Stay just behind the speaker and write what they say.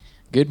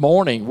Good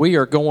morning. We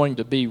are going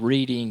to be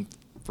reading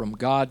from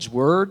God's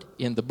Word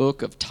in the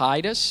book of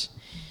Titus.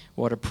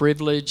 What a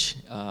privilege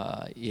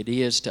it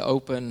is to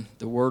open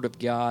the Word of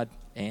God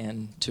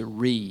and to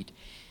read.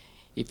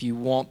 If you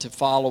want to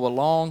follow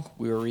along,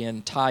 we're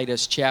in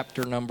Titus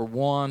chapter number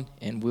 1,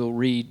 and we'll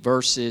read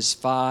verses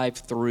 5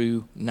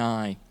 through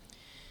 9.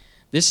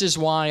 This is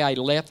why I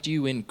left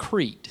you in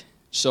Crete,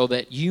 so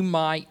that you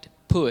might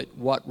put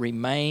what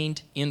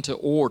remained into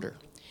order,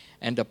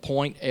 and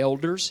appoint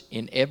elders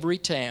in every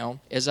town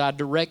as I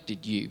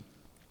directed you.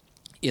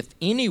 If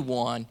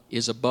anyone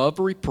is above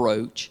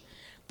reproach,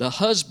 the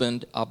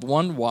husband of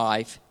one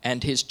wife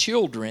and his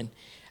children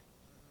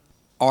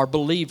are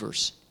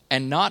believers,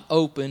 and not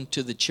open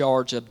to the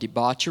charge of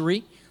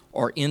debauchery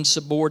or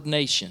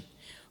insubordination.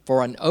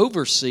 For an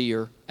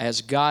overseer,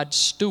 as God's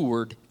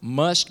steward,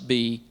 must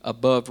be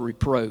above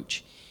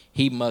reproach.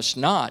 He must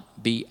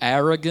not be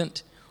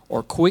arrogant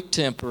or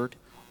quick-tempered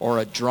or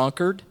a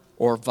drunkard,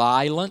 or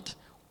violent,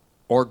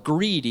 or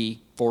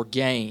greedy for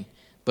gain,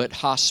 but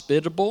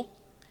hospitable,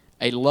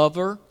 a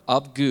lover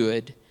of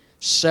good,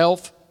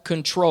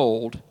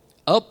 self-controlled,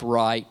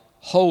 upright,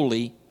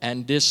 holy,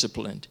 and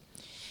disciplined.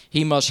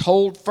 He must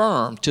hold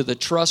firm to the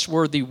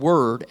trustworthy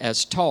word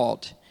as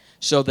taught,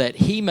 so that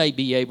he may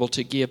be able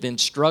to give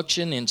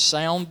instruction in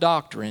sound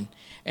doctrine,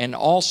 and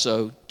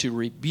also to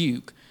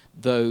rebuke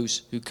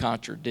those who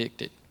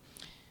contradict it.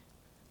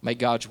 May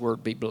God's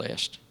word be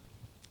blessed.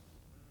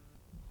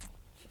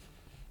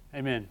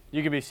 Amen.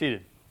 You can be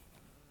seated.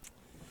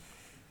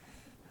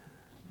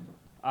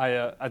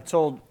 I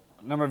told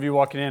a number of you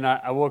walking in,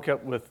 I woke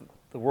up with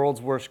the world's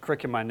worst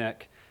crick in my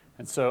neck,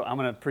 and so I'm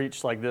going to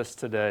preach like this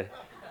today.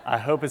 I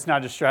hope it's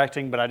not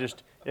distracting, but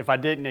if I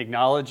didn't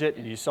acknowledge it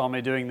and you saw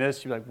me doing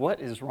this, you're like, what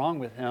is wrong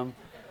with him?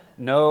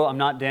 No, I'm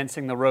not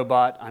dancing the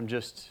robot. I'm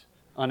just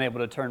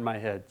unable to turn my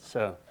head.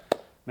 So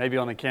maybe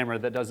on the camera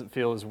that doesn't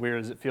feel as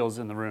weird as it feels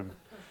in the room,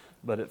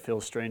 but it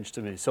feels strange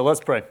to me. So let's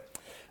pray.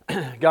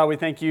 God, we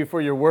thank you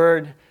for your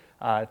word.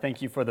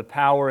 Thank you for the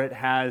power it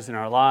has in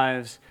our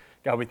lives.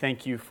 God, we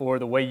thank you for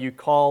the way you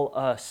call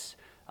us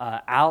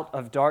out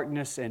of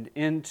darkness and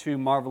into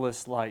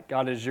marvelous light.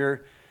 God, as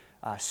your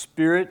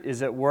Spirit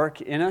is at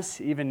work in us,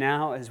 even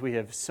now as we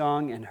have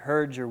sung and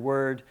heard your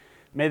word,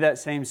 may that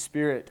same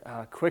Spirit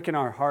quicken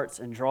our hearts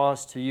and draw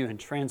us to you and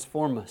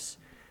transform us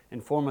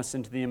and form us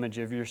into the image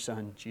of your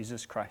Son,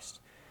 Jesus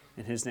Christ.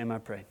 In his name I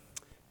pray.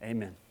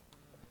 Amen.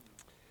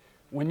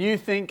 When you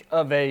think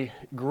of a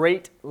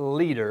great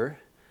leader,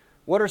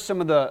 what are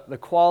some of the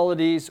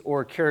qualities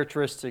or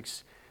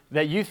characteristics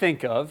that you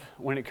think of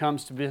when it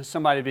comes to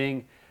somebody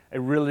being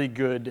a really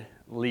good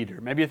leader?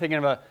 Maybe you're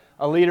thinking of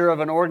a leader of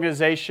an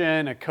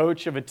organization, a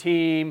coach of a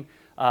team,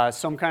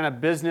 some kind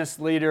of business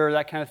leader,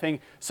 that kind of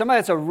thing. Somebody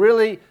that's a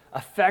really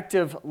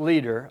effective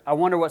leader. I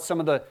wonder what some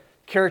of the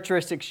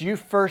characteristics you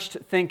first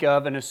think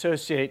of and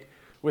associate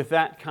with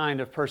that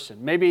kind of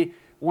person. Maybe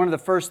one of the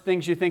first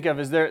things you think of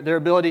is their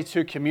ability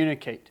to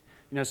communicate.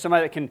 You know,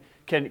 somebody that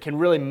can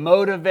really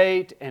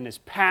motivate and is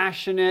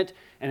passionate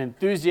and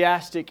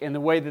enthusiastic in the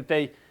way that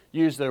they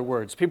use their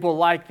words. People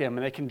like them,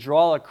 and they can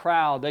draw a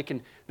crowd. They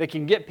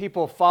can get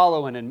people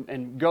following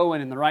and going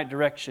in the right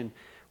direction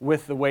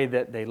with the way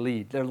that they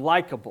lead. They're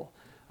likable.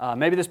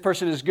 Maybe this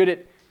person is good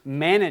at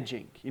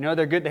managing. You know,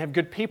 they're good. They have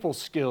good people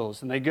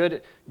skills, and they're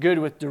good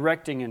with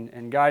directing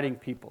and guiding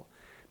people.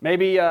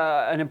 Maybe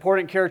an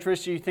important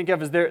characteristic you think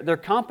of is their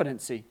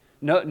competency,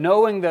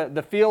 knowing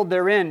the field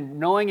they're in,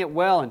 knowing it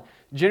well, and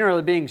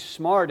generally being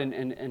smart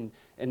and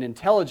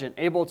intelligent,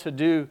 able to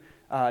do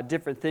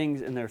different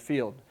things in their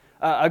field.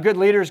 A good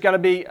leader's got to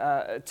be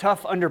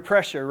tough under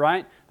pressure,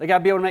 right? They got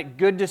to be able to make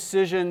good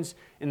decisions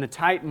in the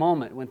tight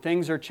moment when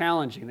things are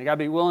challenging. They got to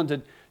be willing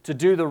to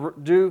do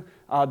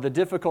the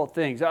difficult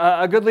things.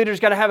 A good leader's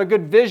got to have a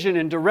good vision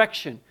and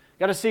direction.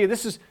 Got to see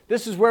this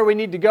is where we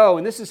need to go,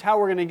 and this is how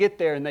we're going to get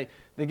there. And they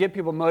get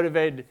people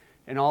motivated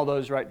in all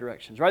those right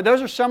directions, right?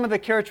 Those are some of the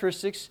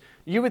characteristics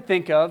you would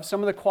think of, some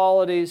of the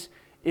qualities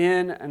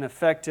in an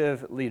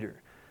effective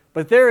leader.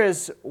 But there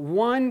is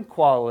one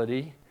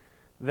quality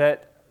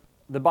that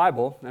the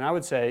Bible, and I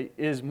would say,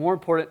 is more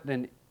important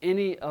than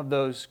any of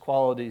those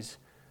qualities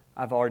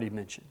I've already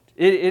mentioned.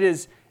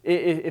 If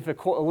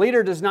a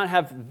leader does not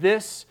have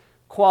this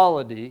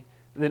quality,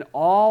 then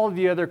all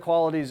the other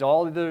qualities,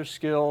 all the other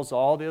skills,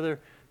 all the other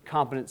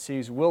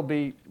competencies will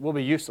be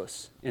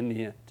useless in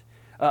the end.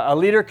 A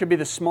leader could be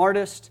the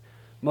smartest,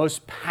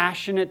 most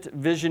passionate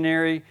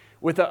visionary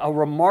with a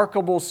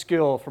remarkable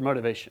skill for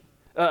motivation.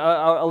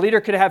 A leader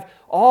could have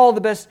all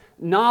the best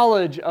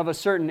knowledge of a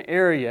certain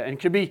area and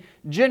could be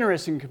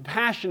generous and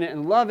compassionate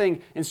and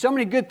loving and so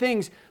many good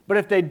things, but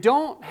if they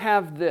don't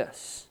have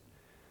this,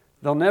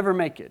 they'll never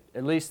make it.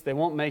 At least they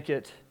won't make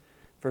it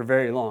for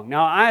very long.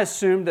 Now, I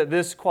assumed that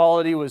this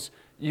quality was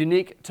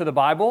unique to the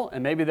Bible,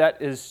 and maybe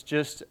that is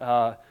just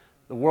the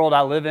world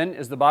I live in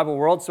is the Bible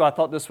world, so I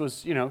thought this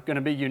was, going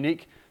to be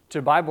unique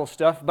to Bible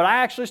stuff. But I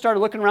actually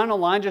started looking around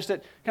online just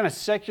at kind of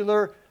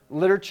secular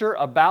literature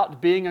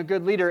about being a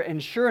good leader,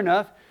 and sure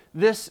enough,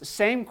 this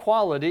same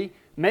quality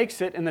makes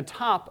it in the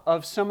top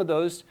of some of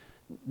those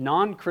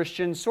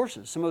non-Christian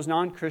sources, some of those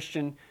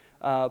non-Christian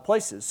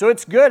places. So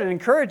it's good and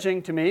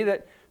encouraging to me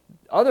that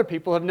other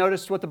people have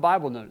noticed what the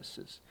Bible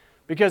notices.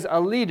 Because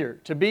a leader,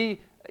 to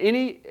be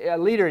a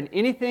leader in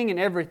anything and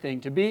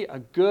everything, to be a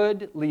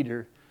good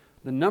leader,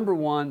 the number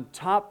one,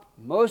 top,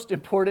 most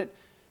important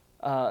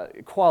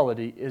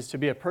quality is to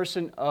be a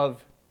person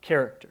of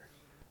character,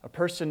 a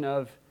person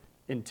of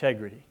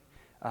integrity.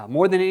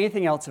 More than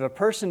anything else, if a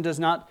person does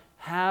not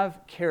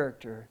have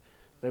character,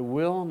 they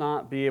will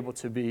not be able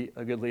to be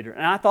a good leader.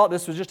 And I thought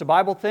this was just a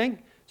Bible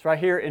thing. It's right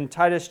here in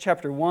Titus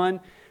chapter 1.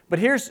 But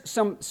here's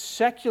some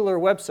secular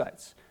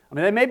websites.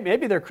 I mean,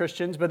 maybe they're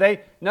Christians, but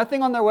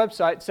nothing on their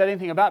website said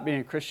anything about being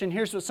a Christian.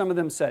 Here's what some of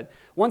them said.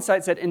 One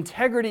site said,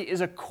 integrity is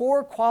a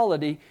core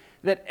quality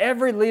that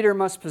every leader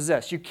must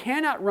possess. You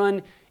cannot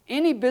run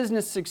any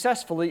business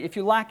successfully if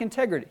you lack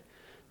integrity.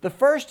 The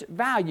first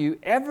value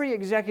every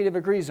executive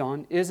agrees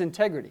on is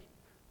integrity.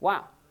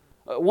 Wow.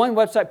 One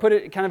website put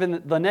it kind of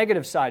in the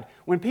negative side.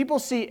 When people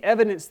see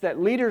evidence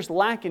that leaders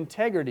lack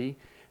integrity,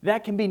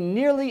 that can be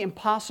nearly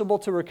impossible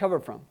to recover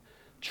from.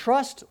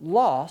 Trust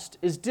lost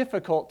is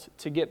difficult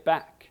to get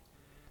back.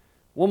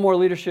 One more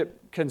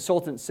leadership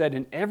consultant said,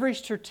 in every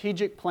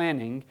strategic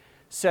planning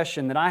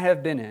session that I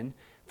have been in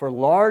for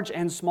large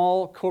and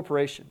small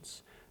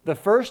corporations, the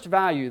first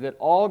value that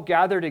all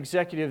gathered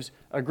executives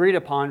agreed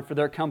upon for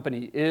their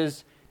company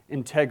is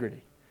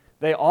integrity.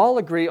 They all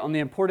agree on the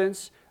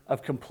importance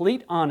of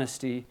complete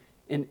honesty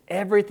in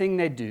everything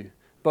they do,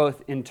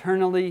 both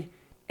internally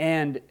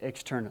and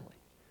externally.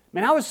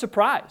 Man, I was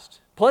surprised,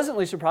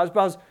 pleasantly surprised, but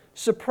I was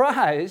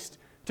surprised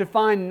to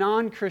find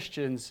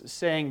non-Christians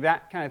saying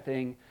that kind of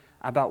thing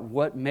about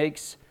what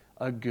makes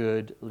a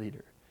good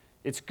leader.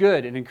 It's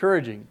good and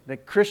encouraging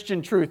that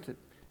Christian truth,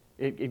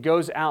 it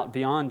goes out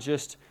beyond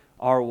just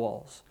our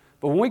walls.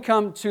 But when we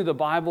come to the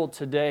Bible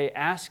today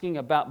asking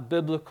about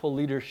biblical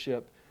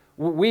leadership,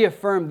 we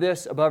affirm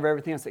this above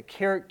everything else, that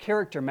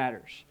character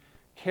matters.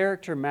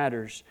 Character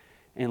matters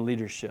in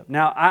leadership.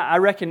 Now, I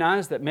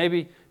recognize that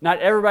maybe not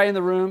everybody in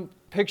the room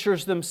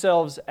pictures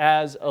themselves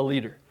as a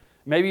leader.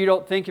 Maybe you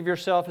don't think of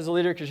yourself as a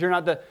leader because you're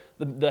not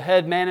the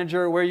head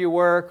manager where you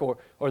work, or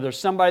there's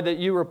somebody that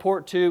you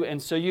report to,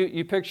 and so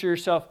you picture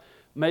yourself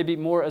maybe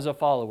more as a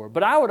follower.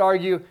 But I would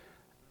argue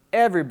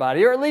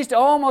everybody, or at least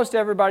almost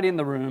everybody in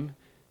the room,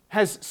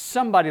 has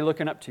somebody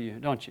looking up to you,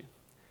 don't you?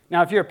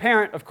 Now, if you're a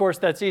parent, of course,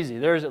 that's easy.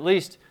 There's at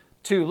least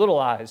two little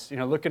eyes,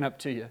 looking up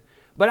to you.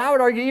 But I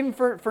would argue even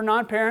for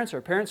non-parents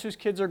or parents whose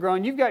kids are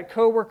grown, you've got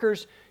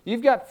coworkers,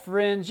 you've got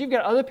friends, you've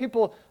got other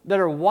people that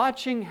are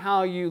watching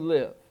how you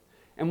live.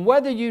 And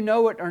whether you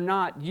know it or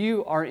not,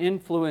 you are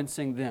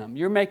influencing them.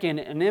 You're making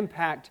an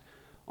impact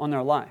on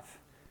their life,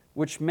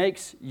 which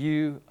makes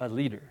you a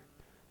leader.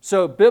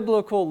 So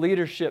biblical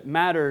leadership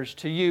matters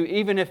to you,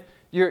 even if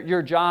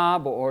your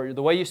job or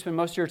the way you spend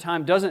most of your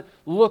time doesn't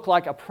look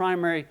like a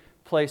primary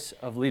place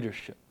of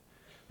leadership.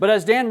 But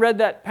as Dan read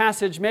that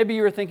passage, maybe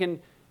you were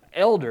thinking,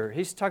 elder,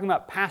 he's talking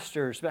about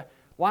pastors.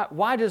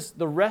 Why does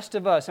the rest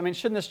of us,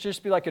 shouldn't this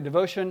just be like a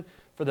devotion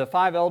for the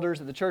 5 elders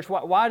of the church?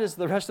 Why does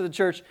the rest of the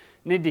church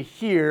need to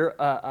hear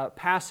a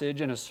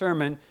passage and a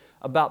sermon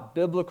about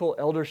biblical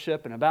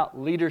eldership and about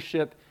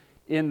leadership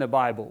in the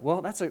Bible?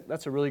 Well, that's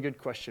a really good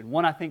question.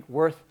 One I think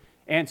worth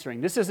answering.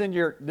 This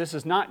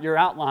is not your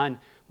outline,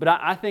 but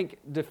I think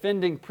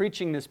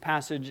preaching this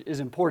passage is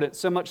important,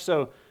 so much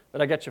so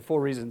that I got you 4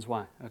 reasons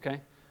why,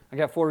 okay? I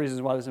got 4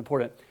 reasons why this is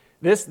important.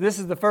 This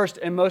is the first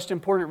and most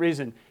important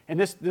reason, and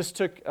this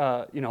took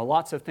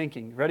lots of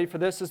thinking. Ready for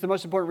this? This is the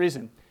most important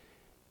reason.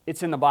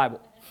 It's in the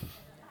Bible.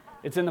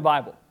 It's in the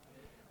Bible.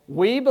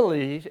 We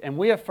believe and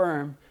we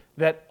affirm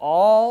that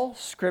all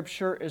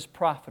Scripture is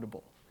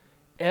profitable.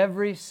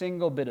 Every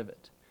single bit of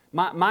it.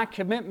 My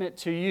commitment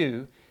to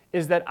you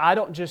is that I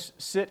don't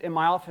just sit in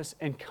my office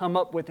and come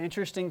up with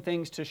interesting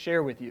things to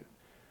share with you.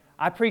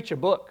 I preach a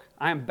book.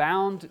 I am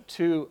bound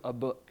to a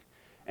book.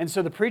 And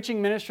so the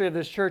preaching ministry of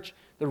this church,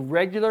 the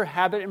regular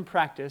habit and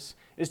practice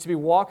is to be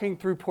walking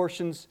through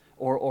portions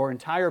or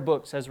entire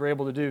books as we're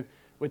able to do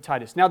with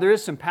Titus. Now there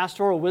is some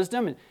pastoral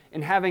wisdom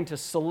in having to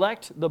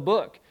select the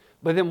book,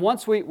 but then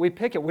once we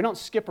pick it, we don't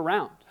skip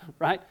around,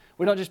 right?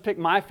 We don't just pick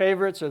my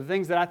favorites or the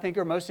things that I think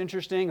are most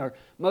interesting or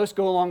most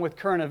go along with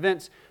current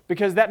events,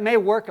 because that may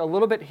work a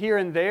little bit here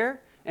and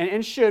there, and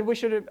we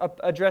should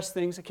address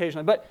things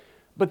occasionally.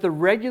 But the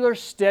regular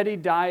steady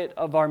diet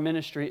of our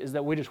ministry is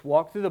that we just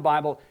walk through the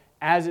Bible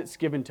as it's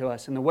given to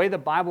us. And the way the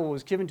Bible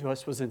was given to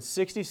us was in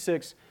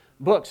 66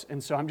 books.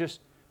 And so I'm just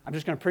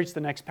going to preach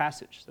the next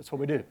passage. That's what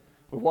we do.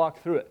 We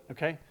walk through it,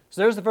 okay?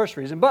 So there's the first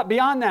reason. But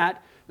beyond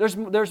that,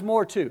 there's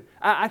more too.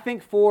 I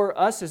think for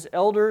us as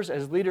elders,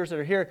 as leaders that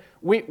are here,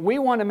 we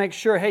want to make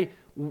sure, hey,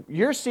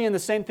 you're seeing the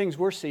same things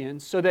we're seeing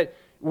so that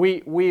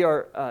we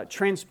are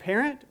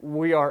transparent,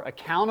 we are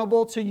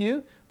accountable to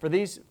you for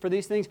these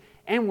things,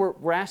 and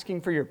we're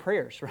asking for your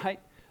prayers, right?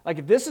 Like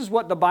if this is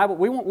what the Bible,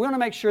 we want to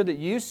make sure that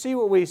you see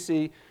what we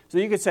see so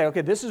you could say,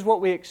 okay, this is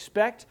what we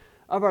expect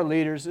of our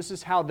leaders, this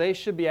is how they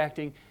should be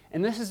acting,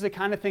 and this is the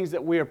kind of things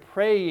that we are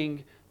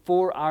praying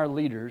for our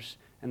leaders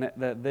and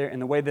that they're in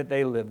the way that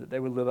they live, that they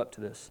would live up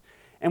to this.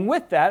 And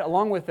with that,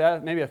 along with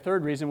that, maybe a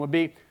third reason would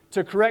be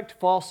to correct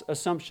false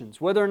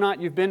assumptions. Whether or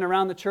not you've been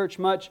around the church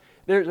much,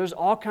 there's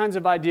all kinds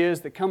of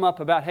ideas that come up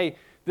about, hey,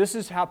 this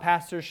is how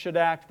pastors should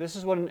act. This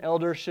is what an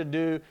elder should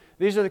do.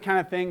 These are the kind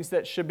of things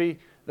that should be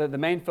the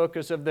main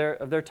focus of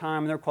their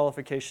time and their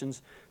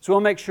qualifications. So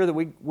we'll make sure that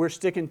we're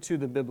sticking to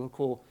the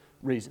biblical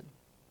reason.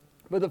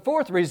 But the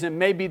fourth reason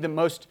may be the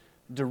most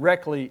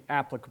directly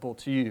applicable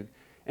to you.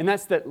 And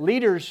that's that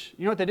leaders,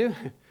 you know what they do?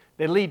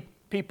 They lead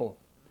people.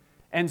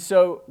 And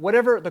so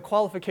whatever the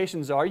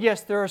qualifications are,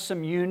 yes, there are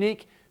some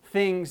unique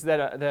things that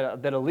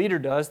a leader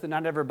does that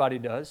not everybody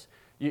does.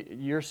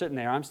 You're sitting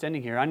there, I'm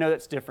standing here. I know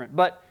that's different.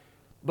 But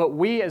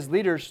we as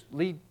leaders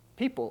lead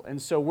people.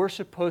 And so we're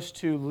supposed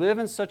to live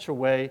in such a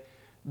way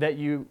that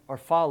you are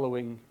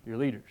following your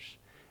leaders.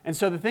 And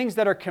so the things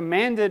that are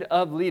commanded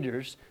of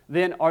leaders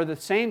then are the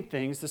same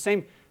things, the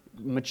same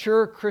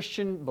mature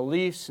Christian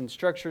beliefs and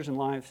structures and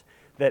lives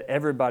that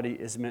everybody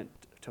is meant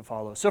to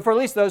follow. So for at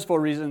least those 4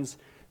 reasons,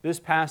 this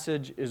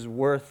passage is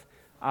worth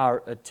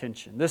our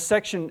attention. This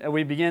section that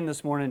we begin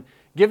this morning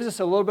gives us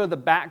a little bit of the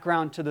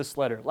background to this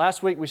letter.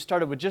 Last week we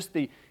started with just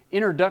the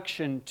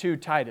introduction to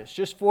Titus,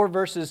 just 4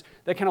 verses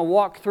that kind of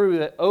walk through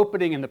the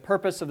opening and the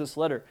purpose of this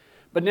letter.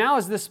 But now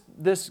as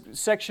this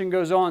section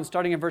goes on,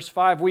 starting in verse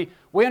 5, we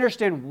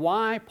understand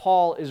why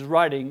Paul is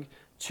writing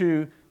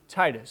to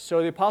Titus.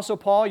 So the Apostle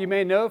Paul, you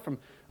may know from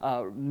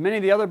many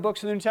of the other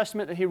books in the New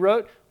Testament that he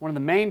wrote, one of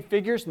the main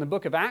figures in the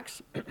book of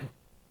Acts.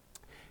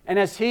 And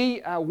as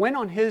he went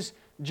on his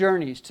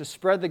journeys to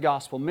spread the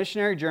gospel,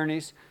 missionary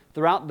journeys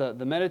throughout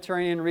the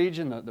Mediterranean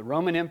region, the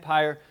Roman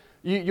Empire,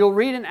 you'll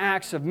read in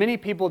Acts of many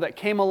people that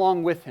came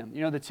along with him.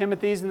 You know, the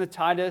Timothys and the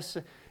Titus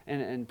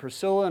and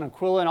Priscilla and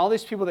Aquila and all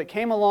these people that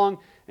came along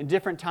in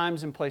different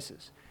times and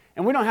places.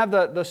 And we don't have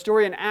the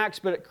story in Acts,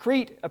 but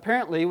Crete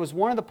apparently was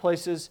one of the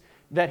places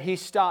that he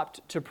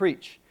stopped to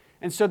preach.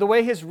 And so the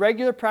way his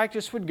regular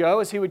practice would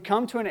go is he would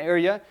come to an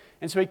area,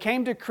 and so he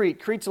came to Crete.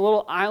 Crete's a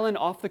little island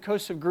off the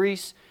coast of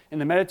Greece in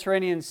the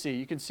Mediterranean Sea.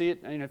 You can see it,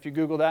 if you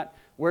Google that,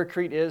 where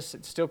Crete is.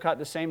 It's still got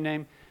the same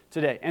name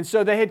today. And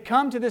so they had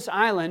come to this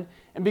island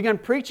and begun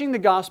preaching the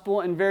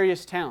gospel in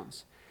various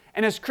towns.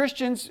 And as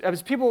Christians,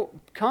 as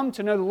people come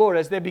to know the Lord,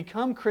 as they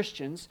become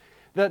Christians,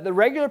 the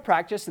regular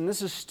practice, and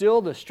this is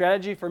still the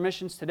strategy for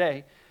missions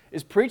today,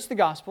 is preach the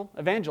gospel,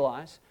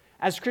 evangelize.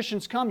 As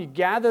Christians come, you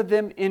gather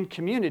them in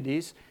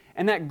communities,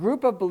 and that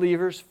group of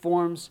believers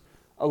forms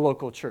a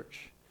local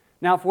church.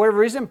 Now, for whatever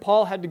reason,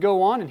 Paul had to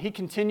go on, and he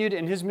continued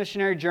in his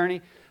missionary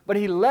journey, but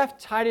he left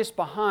Titus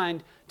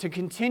behind to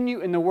continue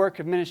in the work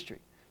of ministry.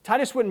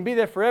 Titus wouldn't be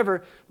there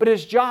forever, but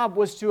his job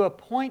was to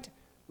appoint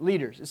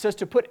leaders. It says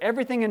to put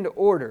everything into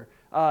order.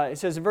 It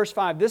says in verse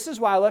 5, "This is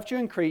why I left you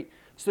in Crete,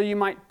 so you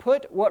might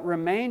put what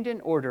remained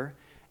in order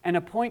and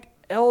appoint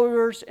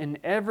elders in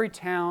every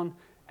town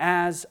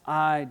as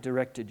I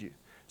directed you."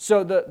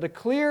 So the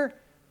clear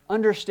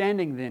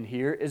understanding then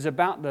here is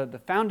about the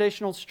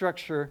foundational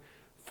structure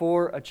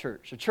for a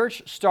church. A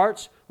church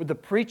starts with the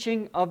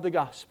preaching of the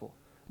gospel.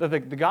 The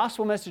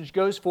gospel message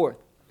goes forth.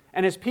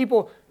 And as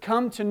people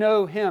come to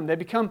know Him, they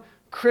become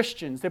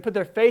Christians. They put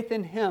their faith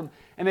in Him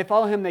and they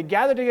follow Him. They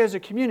gather together as a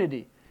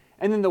community.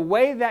 And then the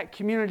way that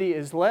community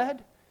is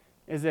led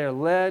is they're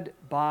led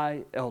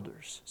by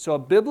elders. So a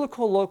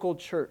biblical local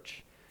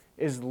church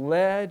is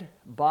led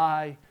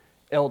by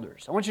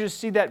elders. I want you to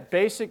see that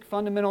basic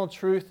fundamental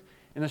truth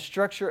in the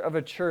structure of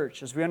a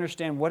church as we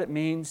understand what it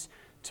means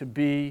to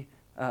be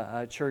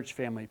a church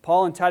family.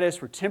 Paul and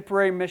Titus were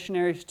temporary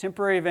missionaries,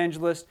 temporary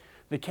evangelists.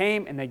 They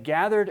came and they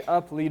gathered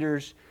up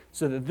leaders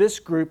so that this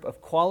group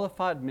of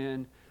qualified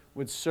men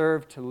would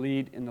serve to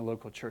lead in the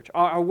local church.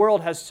 Our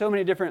world has so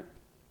many different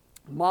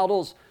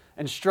models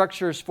and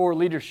structures for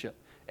leadership.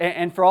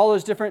 And for all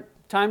those different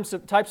types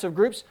of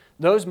groups,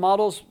 those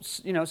models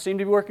seem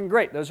to be working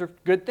great. Those are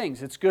good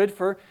things. It's good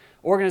for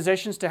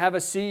organizations to have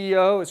a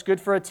CEO. It's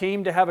good for a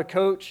team to have a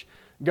coach.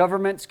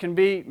 Governments can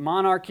be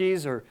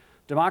monarchies or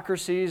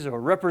democracies or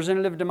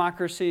representative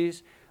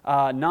democracies.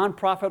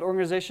 Nonprofit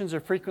organizations are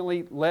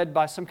frequently led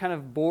by some kind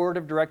of board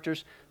of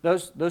directors.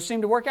 Those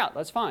seem to work out.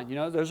 That's fine.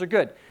 Those are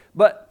good.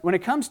 But when it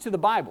comes to the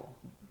Bible,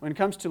 when it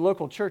comes to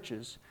local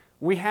churches,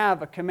 we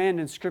have a command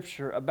in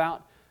Scripture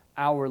about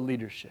our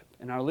leadership.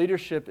 And our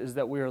leadership is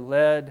that we are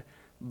led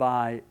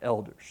by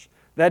elders.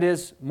 That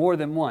is more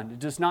than one. It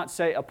does not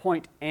say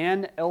appoint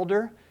an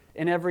elder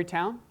in every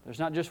town. There's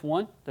not just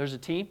one. There's a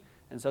team.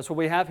 And so that's what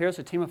we have here. It's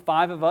a team of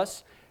 5 of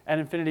us at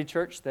Infinity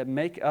Church that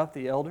make up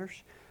the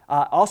elders.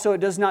 Also, it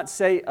does not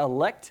say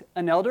elect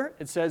an elder.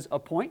 It says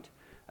appoint.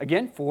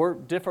 Again, for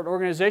different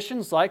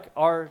organizations like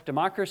our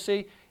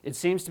democracy, it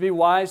seems to be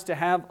wise to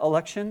have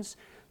elections.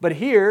 But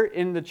here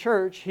in the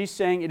church, he's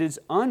saying it is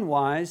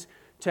unwise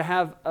to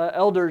have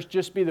elders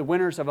just be the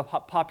winners of a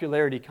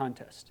popularity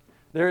contest.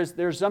 There's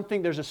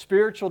a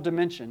spiritual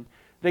dimension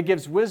that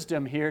gives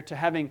wisdom here to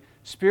having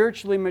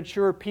spiritually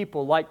mature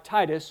people like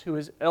Titus, who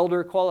is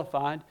elder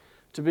qualified,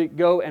 to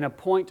go and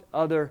appoint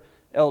other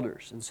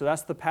elders. And so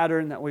that's the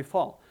pattern that we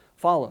follow.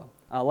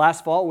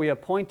 Last fall, we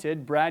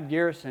appointed Brad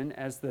Garrison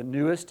as the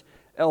newest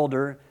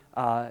elder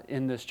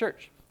in this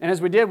church. And as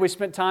we did, we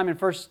spent time in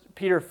 1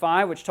 Peter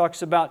 5, which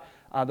talks about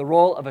the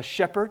role of a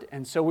shepherd.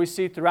 And so we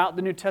see throughout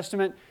the New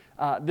Testament,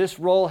 this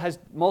role has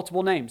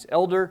multiple names: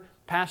 elder,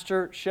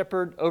 pastor,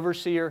 shepherd,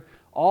 overseer,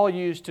 all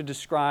used to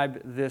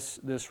describe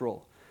this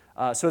role.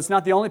 So it's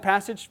not the only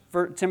passage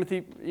for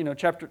Timothy,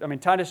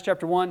 Titus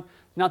chapter 1,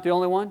 not the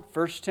only one.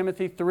 1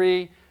 Timothy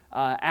 3,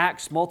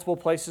 Acts, multiple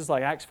places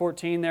like Acts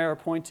 14 there are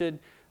pointed,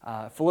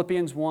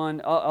 Philippians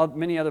 1,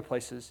 many other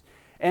places.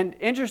 And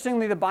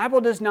interestingly, the Bible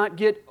does not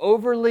get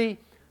overly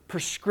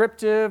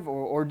prescriptive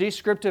or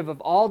descriptive of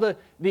all the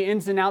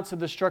ins and outs of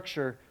the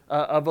structure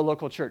of a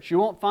local church. You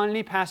won't find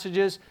any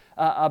passages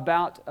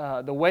about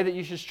the way that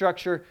you should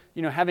structure,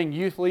 having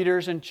youth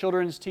leaders and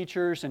children's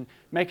teachers and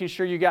making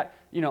sure you got,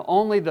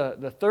 only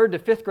the 3rd to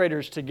 5th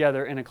graders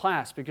together in a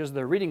class because of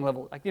their reading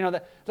level.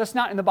 That's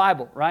not in the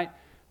Bible, right?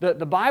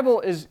 The Bible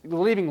is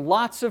leaving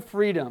lots of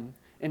freedom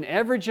in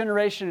every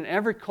generation, in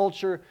every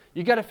culture.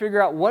 You got to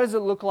figure out, what does it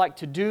look like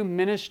to do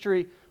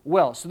ministry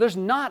well? So there's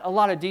not a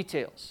lot of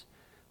details.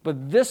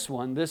 But this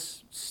one,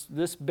 this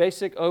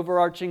basic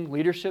overarching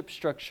leadership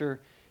structure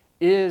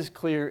is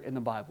clear in the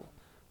Bible,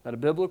 that a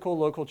biblical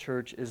local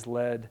church is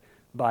led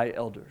by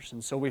elders.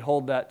 And so we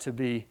hold that to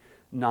be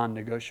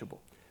non-negotiable.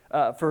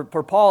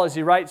 For Paul, as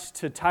he writes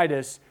to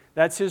Titus,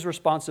 that's his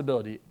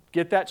responsibility.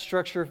 Get that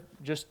structure,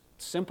 just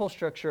simple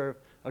structure,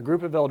 a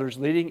group of elders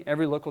leading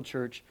every local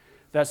church.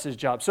 That's his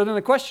job. So then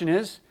the question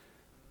is,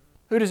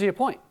 who does he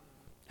appoint?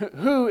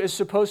 Who is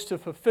supposed to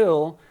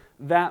fulfill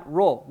that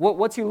role?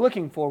 What's he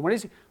looking for?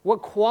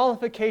 What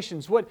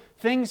qualifications, what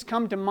things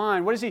come to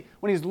mind? When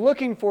he's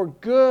looking for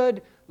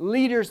good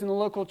leaders in the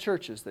local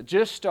churches that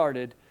just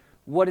started,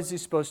 what is he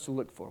supposed to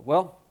look for?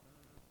 Well,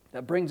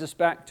 that brings us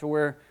back to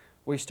where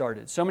we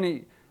started. So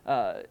many,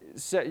 I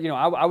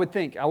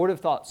would have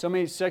thought so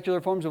many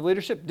secular forms of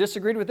leadership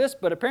disagreed with this,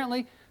 but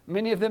apparently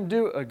many of them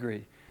do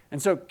agree.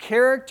 And so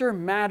character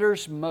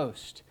matters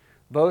most,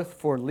 both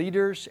for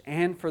leaders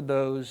and for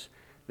those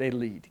they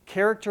lead.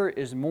 Character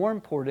is more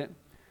important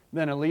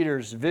than a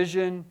leader's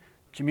vision,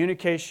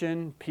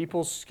 communication,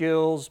 people's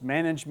skills,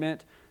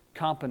 management,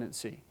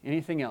 competency,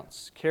 anything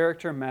else.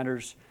 Character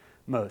matters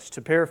most.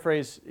 To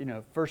paraphrase,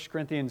 1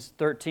 Corinthians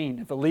 13,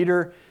 if a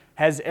leader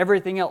has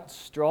everything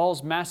else,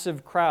 draws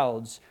massive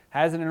crowds,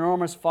 has an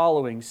enormous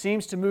following,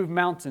 seems to move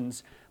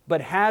mountains,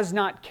 but has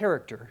not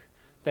character,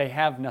 they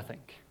have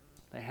nothing.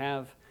 They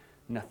have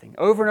nothing.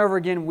 Over and over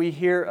again, we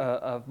hear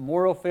of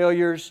moral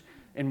failures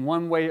in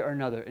one way or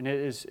another. And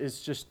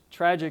it's just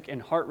tragic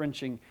and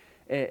heart-wrenching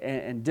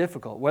and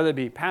difficult. Whether it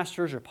be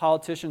pastors or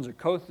politicians or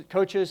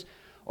coaches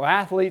or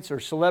athletes or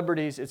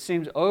celebrities, it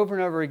seems over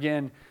and over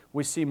again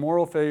we see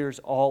moral failures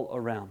all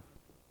around.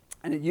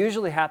 And it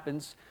usually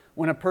happens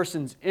when a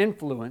person's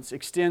influence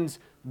extends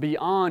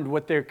beyond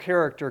what their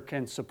character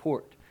can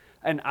support.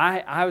 And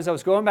as I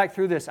was going back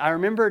through this, I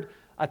remembered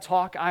a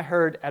talk I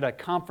heard at a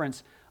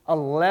conference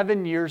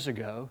 11 years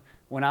ago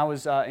when I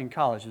was in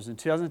college. It was in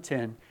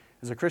 2010. It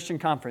was a Christian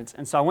conference.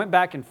 And so I went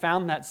back and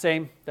found that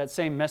same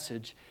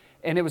message.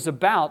 And it was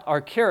about our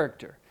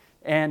character.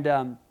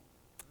 And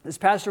this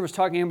pastor was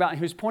talking about,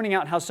 he was pointing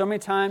out how so many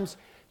times,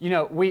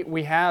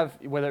 we have,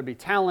 whether it be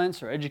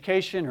talents or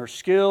education or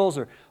skills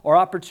or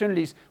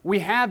opportunities, we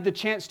have the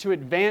chance to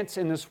advance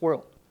in this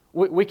world.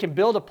 We can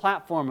build a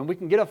platform and we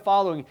can get a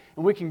following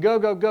and we can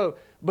go.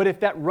 But if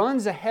that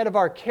runs ahead of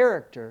our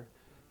character,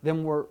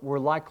 then we're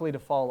likely to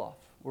fall off.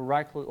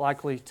 We're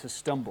likely to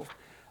stumble.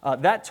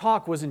 That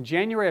talk was in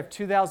January of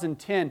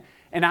 2010,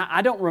 and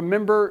I don't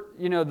remember,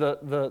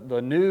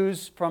 the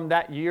news from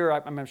that year.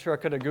 I'm sure I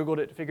could have Googled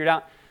it to figure it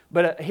out.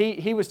 But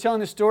he was telling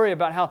the story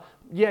about how,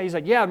 he's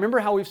like, remember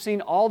how we've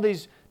seen all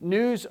these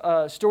news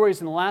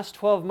stories in the last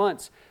 12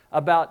 months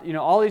about,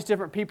 all these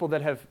different people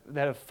that have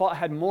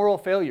had moral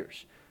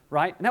failures,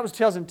 right? And that was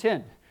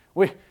 2010.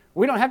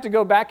 We don't have to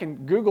go back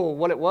and Google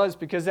what it was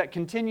because that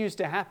continues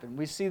to happen.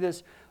 We see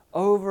this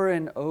over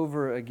and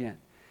over again.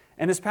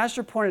 And as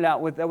Pastor pointed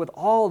out, with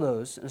all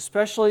those,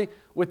 especially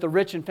with the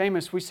rich and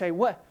famous, we say,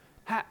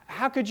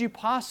 how could you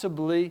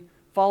possibly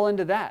fall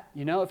into that?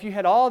 If you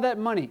had all that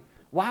money,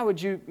 why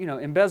would you,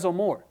 embezzle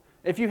more?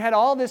 If you had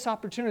all this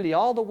opportunity,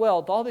 all the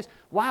wealth, all this,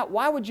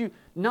 why would you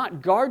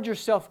not guard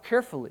yourself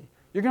carefully?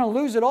 You're going to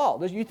lose it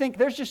all. You think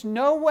there's just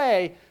no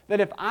way that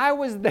if I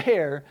was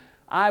there,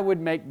 I would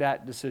make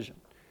that decision.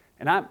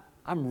 And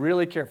I'm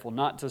really careful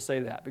not to say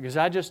that because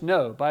I just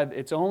know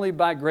it's only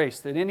by grace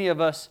that any of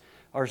us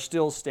are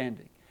still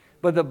standing.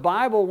 But the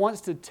Bible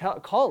wants to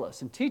call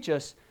us and teach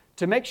us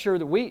to make sure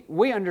that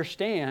we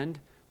understand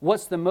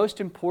what's the most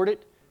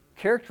important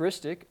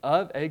characteristic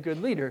of a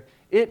good leader.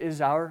 It is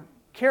our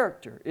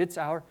character. It's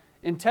our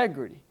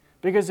integrity.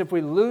 Because if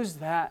we lose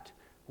that,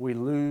 we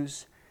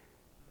lose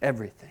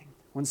everything.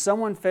 When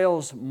someone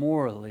fails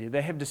morally,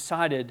 they have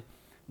decided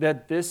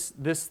that this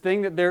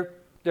thing that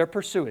they're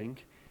pursuing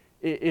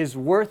is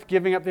worth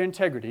giving up their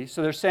integrity.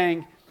 So they're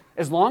saying,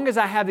 as long as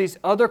I have these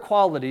other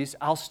qualities,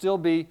 I'll still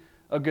be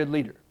a good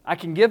leader. I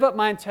can give up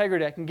my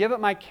integrity, I can give up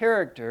my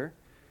character,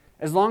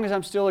 as long as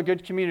I'm still a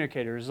good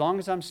communicator, as long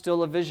as I'm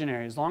still a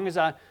visionary, as long as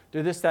I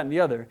do this, that, and the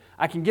other.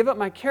 I can give up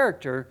my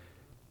character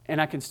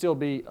and I can still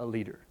be a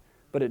leader.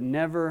 But it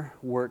never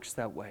works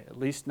that way, at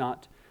least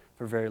not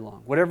for very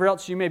long. Whatever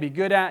else you may be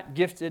good at,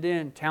 gifted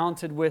in,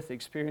 talented with,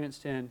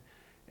 experienced in,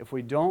 if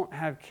we don't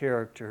have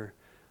character,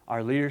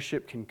 our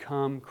leadership can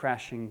come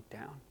crashing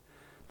down.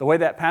 The way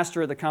that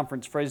pastor at the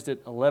conference phrased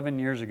it 11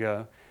 years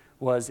ago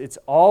was, it's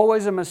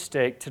always a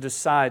mistake to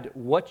decide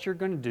what you're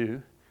going to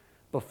do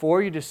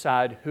before you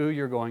decide who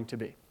you're going to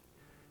be.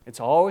 It's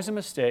always a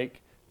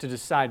mistake to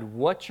decide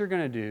what you're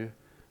going to do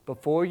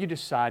before you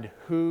decide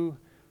who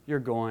you're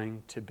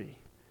going to be.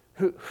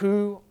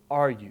 Who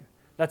are you?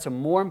 That's a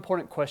more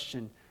important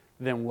question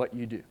than what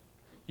you do.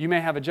 You may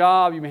have a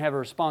job, you may have a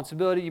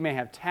responsibility, you may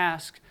have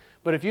tasks,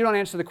 but if you don't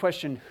answer the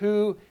question,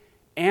 who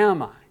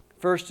am I,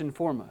 first and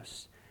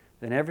foremost,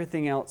 then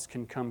everything else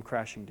can come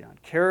crashing down.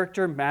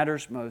 Character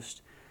matters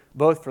most,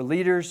 both for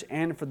leaders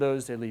and for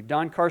those they lead.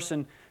 Don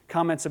Carson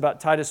comments about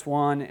Titus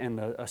 1 and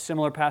a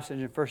similar passage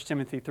in 1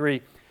 Timothy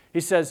 3.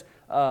 He says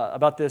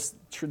about this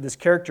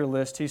character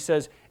list, he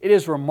says, it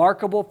is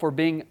remarkable for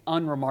being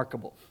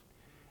unremarkable.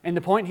 And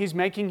the point he's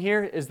making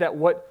here is that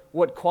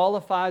what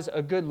qualifies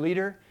a good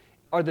leader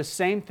are the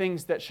same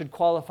things that should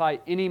qualify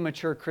any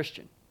mature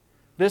Christian.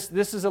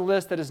 This is a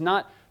list that is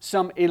not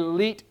some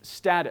elite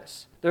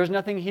status. There's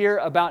nothing here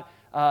about,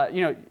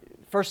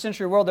 first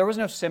century world, there was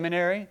no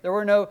seminary. There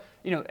were no,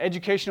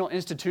 educational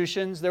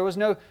institutions. There was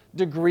no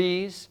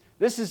degrees.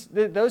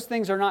 Those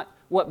things are not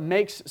what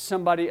makes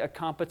somebody a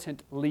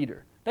competent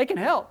leader. They can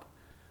help.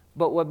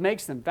 But what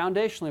makes them, what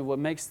foundationally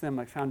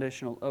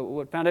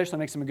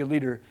makes them a good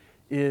leader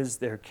is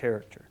their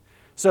character.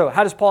 So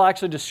how does Paul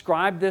actually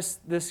describe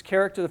this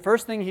character? The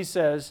first thing he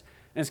says,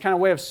 and it's kind of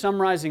a way of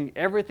summarizing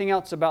everything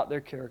else about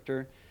their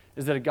character,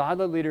 is that a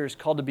godly leader is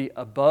called to be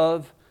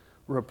above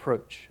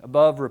reproach.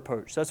 Above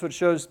reproach. That's what it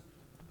shows,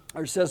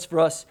 or it says for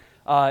us,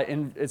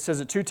 it says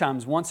it 2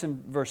 times, once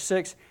in verse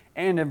 6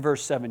 and in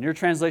verse 7. Your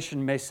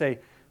translation may say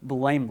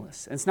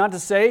blameless. And it's not to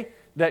say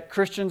that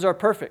Christians are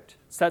perfect.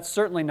 That's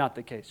certainly not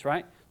the case,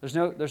 right? There's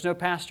no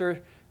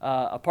pastor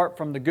apart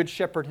from the Good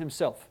Shepherd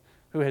himself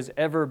who has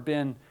ever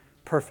been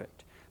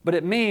perfect. But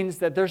it means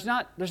that there's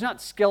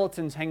not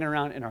skeletons hanging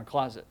around in our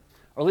closet.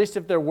 Or at least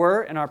if there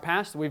were in our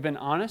past, we've been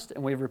honest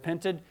and we've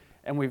repented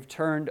and we've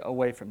turned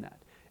away from that.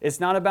 It's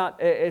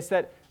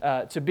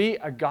that to be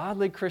a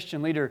godly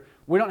Christian leader,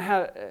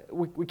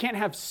 we can't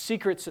have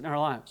secrets in our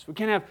lives. We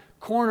can't have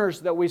corners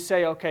that we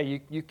say,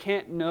 okay, you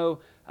can't know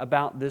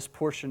about this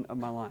portion of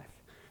my life.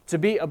 To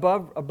be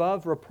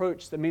above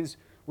reproach, that means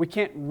we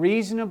can't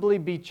reasonably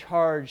be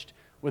charged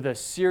with a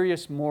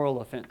serious moral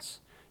offense.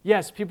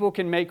 Yes, people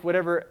can make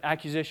whatever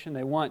accusation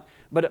they want,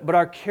 but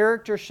our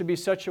character should be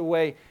such a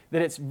way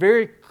that it's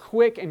very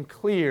quick and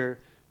clear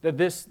that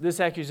this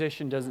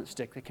accusation doesn't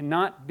stick. It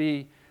cannot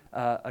be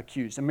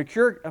accused. A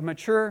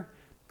mature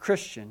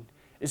Christian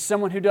is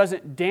someone who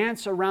doesn't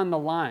dance around the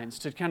lines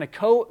to kind of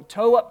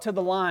toe up to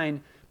the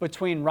line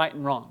between right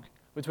and wrong,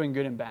 between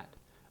good and bad.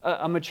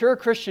 A mature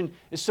Christian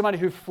is somebody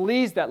who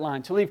flees that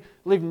line to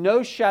leave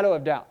no shadow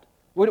of doubt.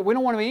 We don't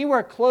want to be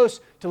anywhere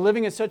close to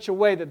living in such a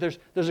way that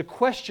there's a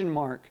question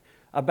mark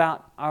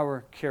about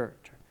our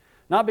character.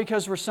 Not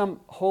because we're some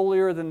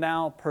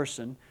holier-than-thou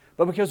person,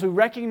 but because we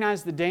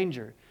recognize the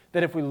danger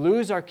that if we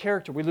lose our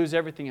character, we lose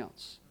everything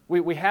else.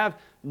 We have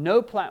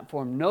no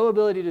platform, no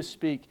ability to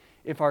speak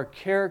if our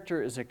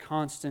character is a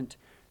constant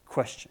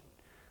question.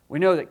 We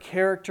know that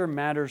character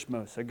matters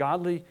most. A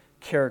godly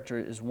character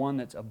is one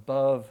that's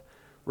above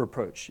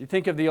reproach. You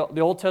think of the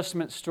Old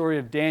Testament story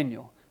of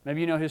Daniel.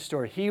 Maybe you know his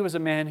story. He was a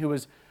man who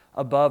was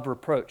above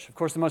reproach. Of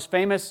course, the most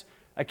famous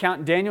account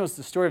in Daniel is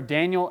the story of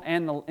Daniel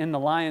in the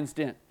lion's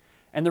den.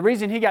 And the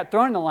reason he got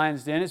thrown in the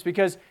lion's den is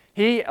because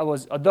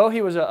although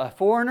he was a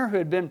foreigner who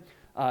had been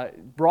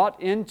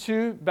brought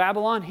into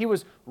Babylon, he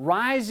was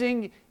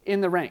rising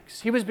in the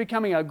ranks. He was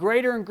becoming a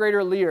greater and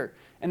greater leader.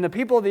 And the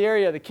people of the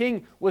area, the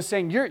king was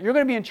saying, you're going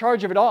to be in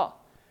charge of it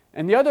all.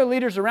 And the other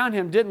leaders around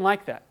him didn't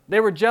like that. They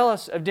were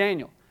jealous of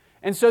Daniel.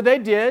 And so they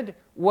did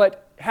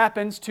what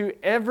happens to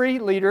every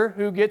leader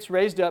who gets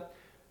raised up.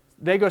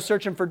 They go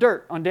searching for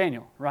dirt on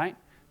Daniel, right?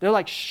 They're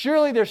like,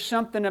 surely there's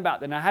something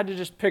about that. And I had to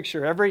just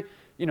picture every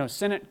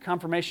Senate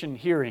confirmation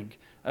hearing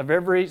of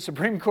every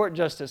Supreme Court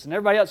justice and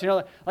everybody else,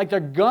 like they're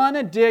going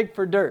to dig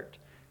for dirt.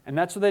 And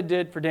that's what they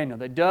did for Daniel.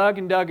 They dug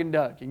and dug and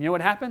dug. And you know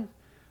what happened?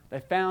 They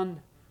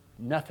found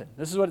nothing.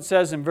 This is what it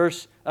says in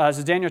this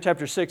is Daniel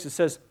chapter 6. It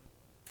says,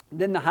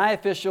 then the high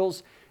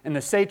officials and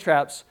the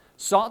satraps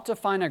sought to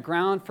find a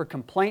ground for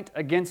complaint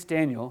against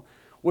Daniel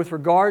with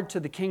regard to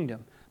the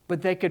kingdom,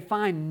 but they could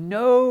find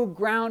no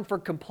ground for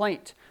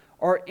complaint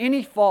or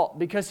any fault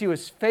because he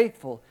was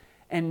faithful,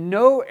 and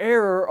no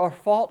error or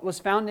fault was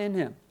found in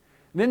him.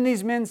 Then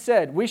these men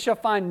said, we shall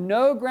find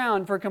no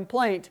ground for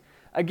complaint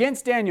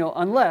against Daniel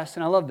unless,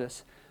 and I love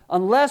this,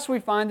 unless we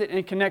find it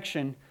in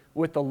connection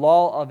with the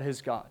law of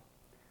his God.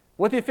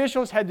 What the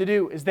officials had to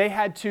do is they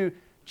had to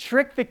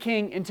trick the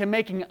king into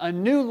making a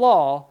new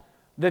law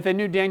that they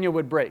knew Daniel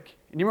would break.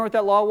 And you remember what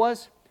that law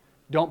was?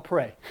 Don't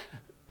pray.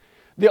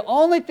 The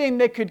only thing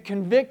they could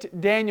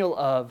convict Daniel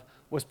of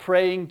was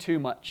praying too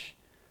much.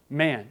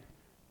 Man,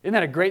 Isn't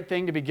that a great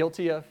thing to be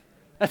guilty of?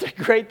 That's a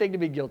great thing to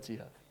be guilty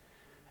of.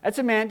 That's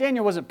a man.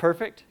 Daniel wasn't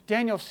perfect.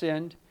 Daniel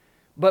sinned.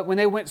 But when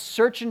they went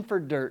searching for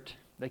dirt,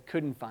 they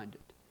couldn't find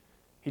it.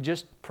 He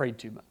just prayed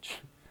too much.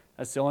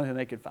 That's the only thing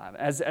they could find.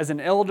 As an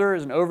elder,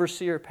 as an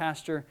overseer,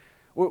 pastor,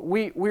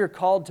 we are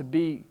called to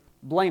be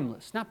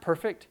blameless. Not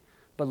perfect,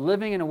 but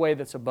living in a way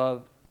that's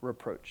above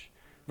reproach.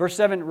 Verse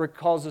 7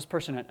 calls this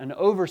person an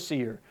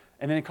overseer,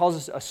 and then it calls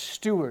us a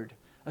steward.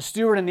 A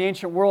steward in the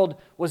ancient world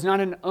was not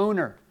an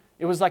owner.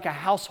 It was like a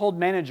household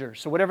manager.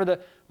 So whatever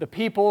the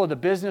people or the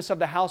business of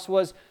the house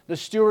was, the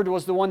steward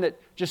was the one that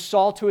just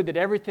saw to it that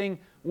everything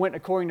went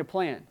according to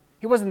plan.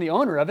 He wasn't the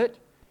owner of it.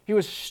 He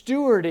was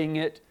stewarding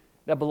it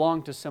that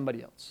belonged to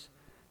somebody else.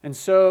 And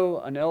so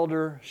an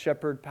elder,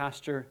 shepherd,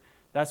 pastor,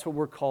 that's what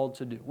we're called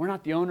to do. We're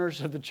not the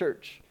owners of the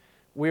church.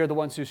 We are the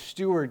ones who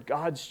steward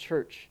God's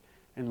church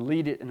and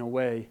lead it in a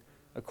way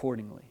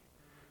accordingly.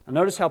 Now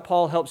notice how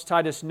Paul helps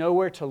Titus know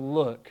where to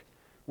look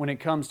when it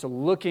comes to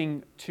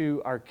looking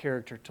to our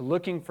character, to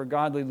looking for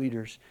godly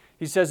leaders.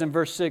 He says in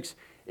verse 6,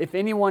 if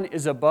anyone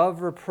is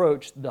above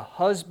reproach, the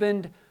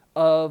husband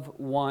of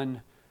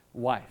one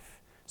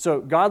wife. So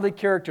godly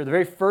character, the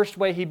very first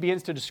way he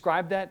begins to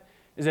describe that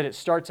is that it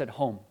starts at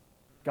home.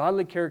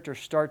 Godly character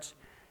starts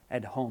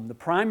at home. The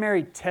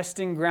primary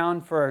testing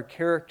ground for our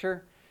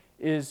character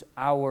is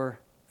our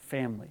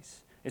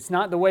families. It's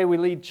not the way we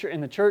lead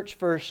in the church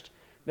first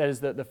that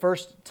is the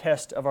first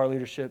test of our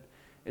leadership.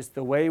 It's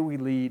the way we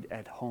lead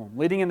at home.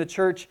 Leading in the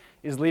church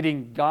is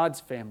leading God's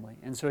family.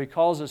 And so he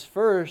calls us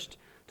first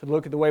to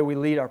look at the way we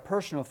lead our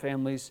personal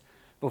families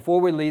before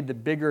we lead the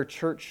bigger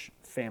church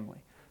family.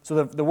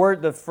 So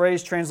the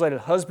phrase translated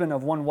husband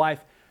of one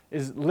wife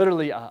is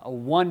literally a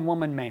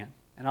one-woman man.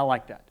 And I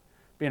like that.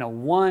 Being a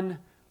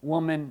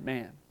one-woman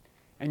man.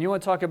 And you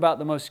want to talk about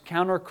the most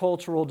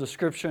countercultural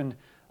description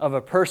of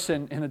a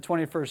person in the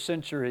 21st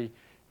century,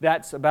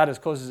 that's about as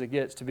close as it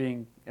gets to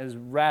being as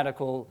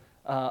radical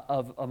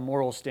of a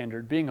moral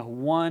standard, being a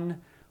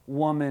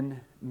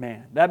one-woman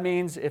man. That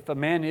means if a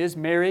man is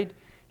married,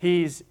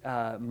 he's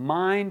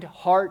mind,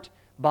 heart,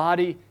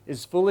 body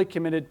is fully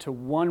committed to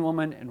one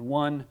woman and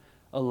one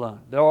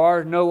alone. There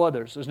are no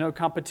others. There's no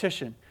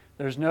competition.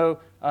 There's no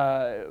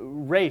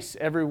race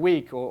every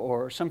week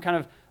or some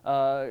kind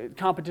of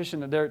competition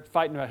that they're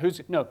fighting about.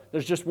 No,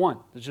 there's just one.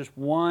 There's just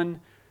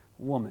one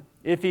woman.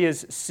 If he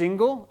is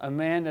single, a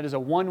man that is a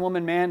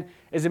one-woman man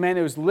is a man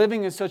who is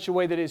living in such a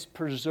way that is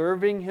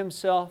preserving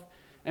himself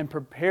and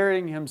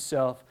preparing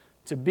himself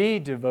to be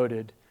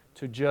devoted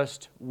to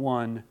just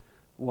one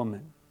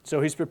woman. So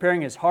he's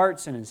preparing his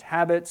hearts and his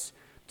habits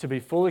to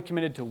be fully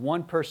committed to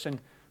one person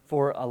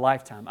for a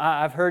lifetime.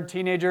 I've heard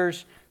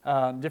teenagers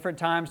different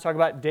times talk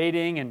about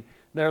dating and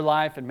their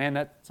life, and man,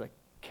 that's a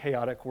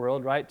chaotic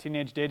world, right?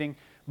 Teenage dating.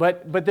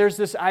 But there's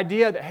this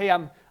idea that, hey,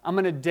 I'm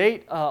going to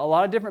date a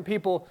lot of different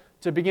people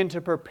to begin to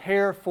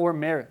prepare for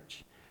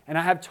marriage. And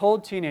I have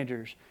told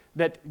teenagers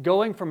that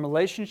going from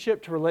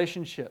relationship to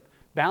relationship,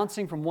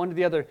 bouncing from one to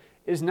the other,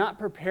 is not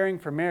preparing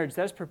for marriage.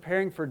 That's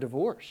preparing for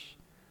divorce.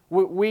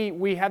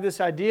 We have this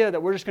idea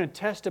that we're just going to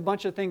test a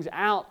bunch of things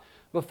out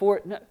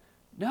before.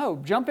 No,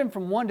 jumping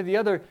from one to the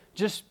other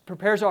just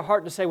prepares our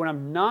heart to say, when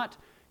I'm not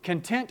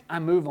content, I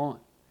move on.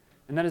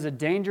 And that is a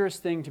dangerous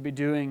thing to be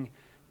doing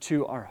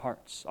to our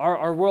hearts.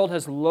 Our world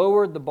has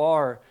lowered the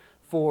bar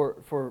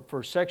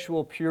for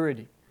sexual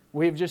purity.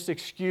 We've just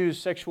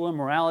excused sexual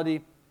immorality,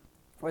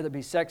 whether it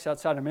be sex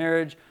outside of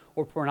marriage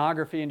or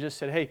pornography, and just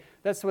said, hey,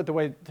 that's what the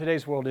way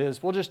today's world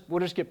is. We'll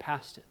just get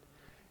past it.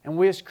 And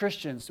we as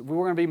Christians, if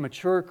we're going to be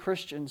mature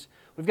Christians,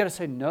 we've got to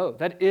say, no,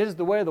 that is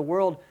the way of the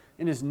world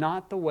and is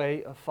not the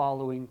way of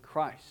following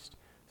Christ.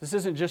 This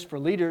isn't just for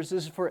leaders.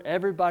 This is for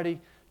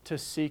everybody to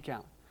seek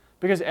out.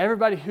 Because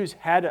everybody who's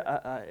had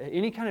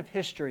any kind of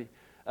history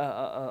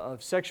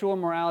of sexual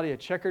immorality, a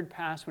checkered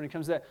past when it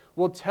comes to that,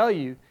 will tell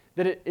you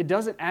that it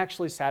doesn't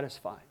actually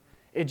satisfy.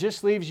 It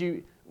just leaves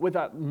you with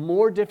a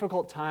more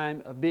difficult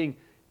time of being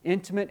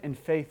intimate and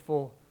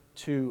faithful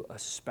to a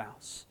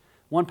spouse.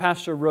 One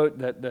pastor wrote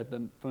that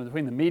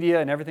between the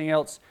media and everything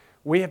else,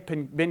 we have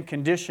been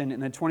conditioned in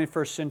the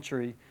 21st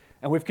century,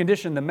 and we've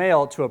conditioned the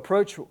male to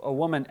approach a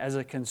woman as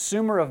a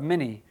consumer of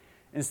many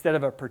instead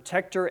of a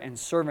protector and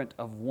servant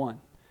of one.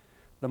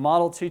 The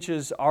model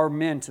teaches our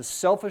men to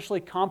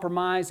selfishly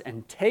compromise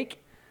and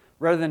take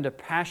rather than to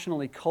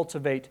passionately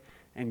cultivate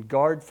and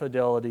guard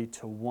fidelity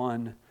to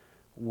one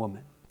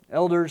woman.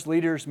 Elders,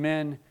 leaders,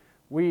 men,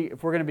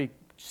 if we're going to be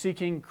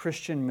seeking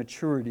Christian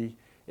maturity,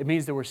 it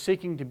means that we're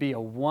seeking to be a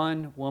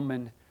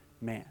one-woman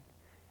man.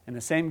 And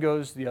the same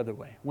goes the other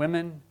way.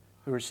 Women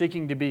who are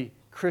seeking to be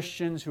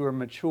Christians, who are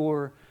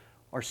mature,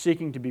 are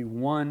seeking to be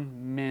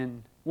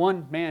one-man,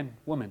 women.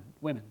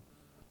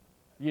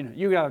 You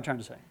know what I'm trying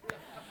to say.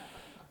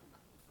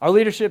 Our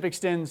leadership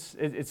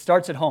it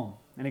starts at home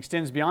and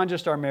extends beyond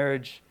just our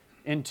marriage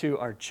into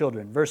our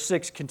children. Verse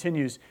 6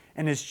 continues,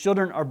 and his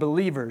children are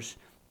believers,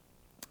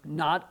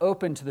 not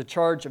open to the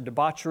charge of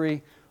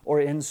debauchery or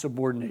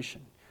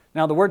insubordination.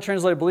 Now, the word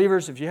translated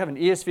believers, if you have an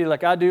ESV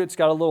like I do, it's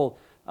got a little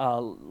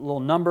little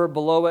number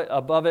below it,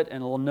 above it,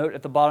 and a little note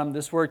at the bottom.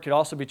 This word could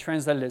also be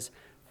translated as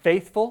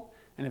faithful.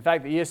 And in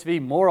fact, the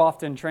ESV more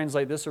often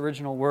translate this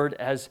original word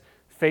as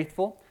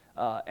faithful.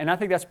 And I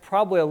think that's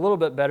probably a little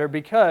bit better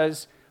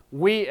because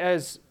we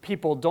as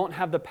people don't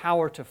have the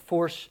power to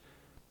force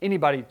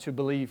anybody to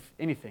believe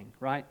anything,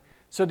 right?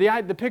 So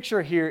the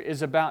picture here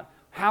is about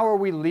how are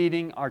we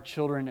leading our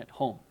children at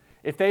home.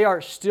 If they are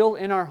still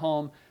in our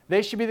home,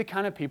 they should be the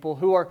kind of people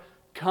who are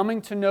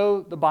coming to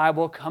know the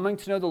Bible, coming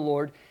to know the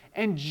Lord,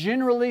 and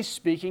generally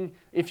speaking,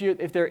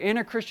 if they're in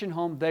a Christian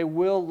home, they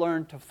will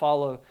learn to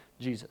follow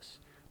Jesus.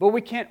 But we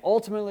can't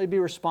ultimately be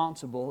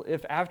responsible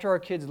if after our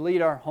kids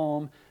leave our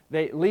home,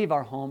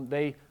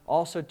 they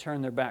also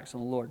turn their backs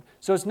on the Lord.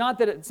 So it's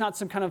not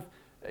some kind of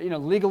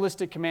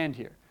legalistic command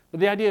here. But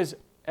the idea is,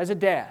 as a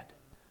dad,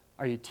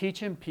 are you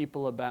teaching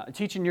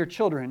your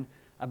children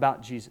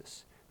about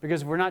Jesus?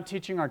 Because if we're not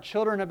teaching our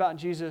children about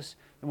Jesus,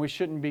 then we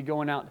shouldn't be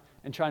going out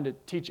and trying to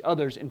teach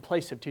others in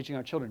place of teaching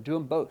our children. Do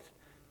them both.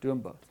 Do them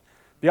both.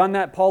 Beyond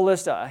that, Paul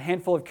lists a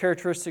handful of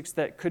characteristics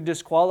that could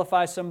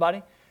disqualify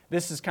somebody.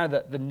 This is kind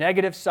of the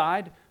negative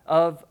side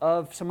of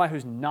somebody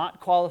who's not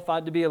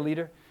qualified to be a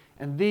leader.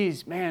 And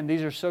these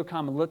are so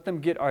common. Let them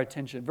get our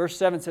attention. Verse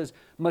 7 says,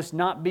 must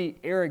not be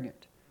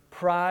arrogant.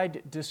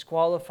 Pride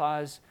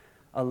disqualifies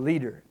a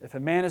leader. If a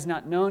man is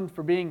not known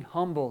for being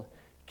humble,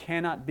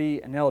 cannot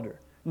be an elder.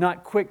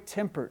 Not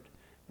quick-tempered.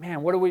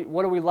 Man, what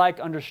are we like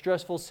under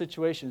stressful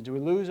situations? Do we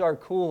lose our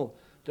cool?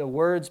 Do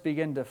words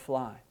begin to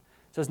fly?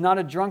 It says, not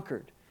a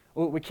drunkard.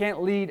 We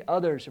can't lead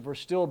others if we're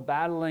still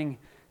battling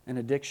an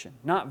addiction.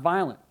 Not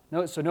violent.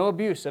 No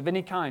abuse of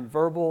any kind,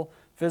 verbal,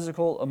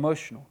 physical,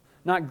 emotional.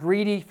 Not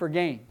greedy for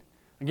gain.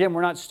 Again,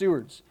 we're not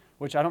stewards,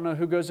 which I don't know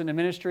who goes into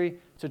ministry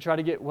to try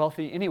to get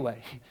wealthy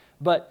anyway.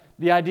 But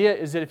the idea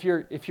is that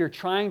if you're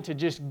trying to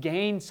just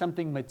gain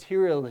something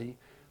materially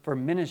for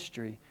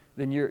ministry,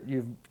 then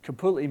you've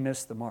completely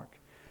missed the mark.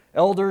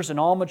 Elders and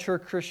all mature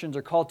Christians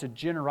are called to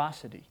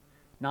generosity,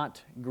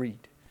 not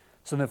greed.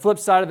 So the flip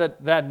side of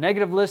that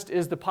negative list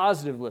is the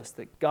positive list,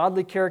 that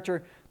godly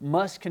character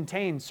must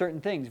contain certain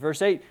things.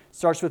 Verse 8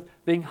 starts with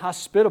being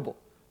hospitable.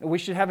 We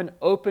should have an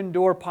open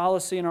door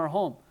policy in our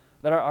home,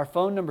 that our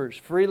phone numbers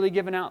freely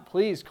given out.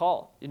 Please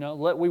call.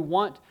 We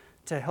want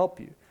to help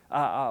you.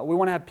 We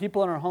want to have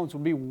people in our homes who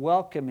will be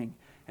welcoming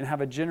and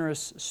have a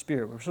generous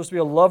spirit. We're supposed to be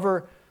a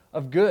lover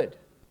of good,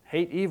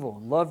 hate evil,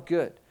 and love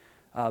good.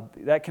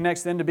 That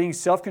connects then to being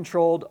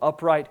self-controlled,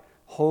 upright,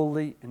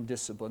 holy, and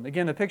disciplined.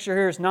 Again, the picture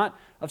here is not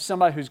of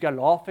somebody who's got it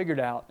all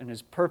figured out and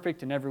is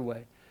perfect in every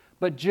way,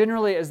 but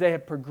generally as they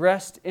have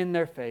progressed in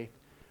their faith,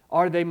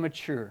 are they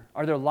mature?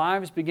 Are their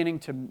lives beginning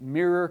to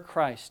mirror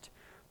Christ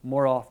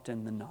more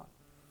often than not?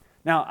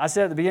 Now, I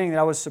said at the beginning that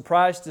I was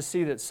surprised to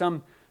see that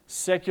some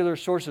secular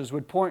sources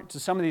would point to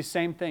some of these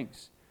same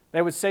things.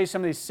 They would say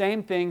some of these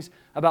same things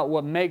about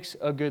what makes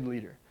a good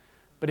leader.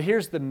 But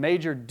here's the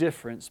major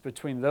difference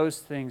between those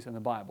things and the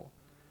Bible.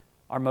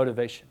 Our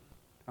motivation.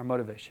 Our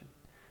motivation.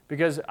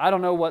 Because I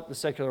don't know what the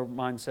secular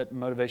mindset and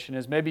motivation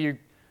is. Maybe you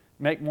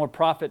make more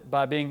profit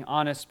by being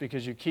honest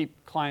because you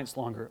keep clients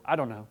longer. I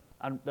don't know.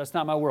 That's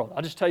not my world.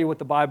 I'll just tell you what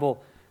the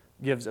Bible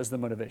gives as the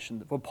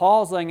motivation. What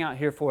Paul's laying out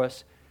here for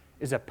us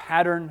is a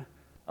pattern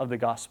of the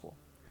gospel.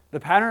 The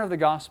pattern of the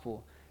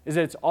gospel is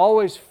that it's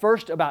always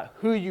first about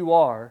who you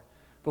are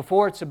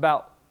before it's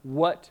about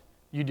what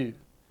you do.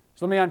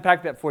 So let me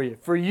unpack that for you.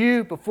 For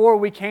you, before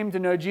we came to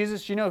know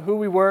Jesus, you know who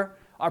we were?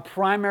 Our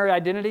primary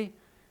identity?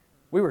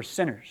 We were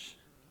sinners.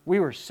 We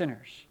were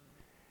sinners.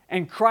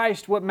 And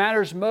Christ, what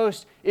matters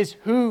most is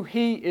who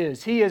He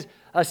is. He is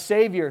a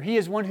Savior. He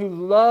is one who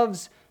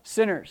loves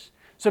sinners.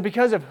 So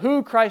because of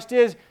who Christ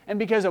is and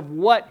because of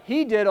what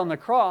He did on the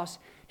cross,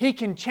 He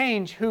can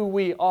change who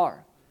we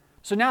are.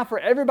 So now for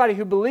everybody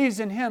who believes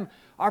in Him,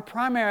 our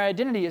primary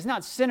identity is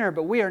not sinner,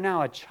 but we are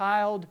now a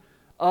child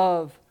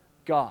of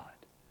God.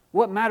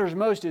 What matters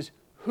most is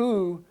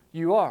who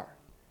you are.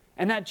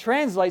 And that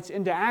translates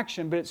into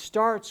action, but it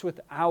starts with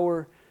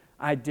our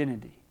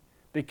identity.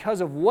 Because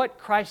of what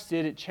Christ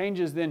did, it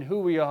changes then who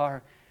we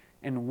are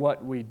and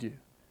what we do.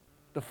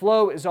 The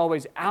flow is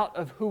always out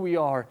of who we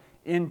are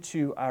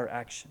into our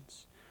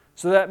actions.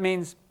 So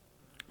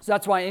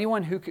that's why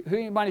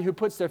anybody who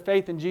puts their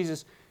faith in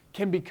Jesus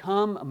can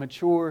become a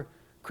mature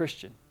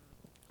Christian.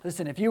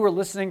 Listen, if you were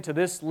listening to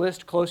this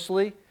list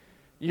closely,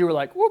 you were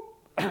like, whoop,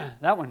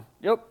 that one,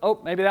 yep, oh,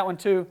 maybe that one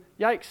too,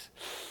 yikes,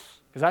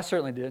 because I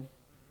certainly did.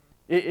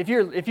 If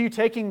you're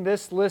taking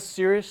this list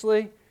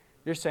seriously,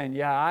 you're saying,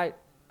 yeah,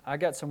 I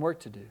got some work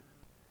to do,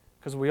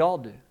 because we all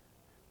do.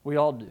 We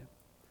all do.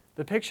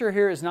 The picture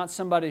here is not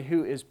somebody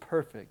who is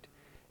perfect.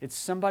 It's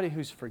somebody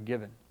who's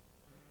forgiven.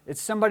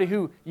 It's somebody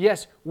who,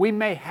 yes, we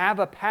may have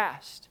a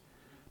past,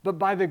 but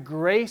by the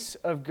grace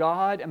of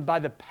God and by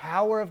the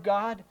power of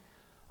God,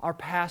 our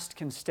past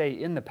can stay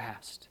in the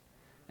past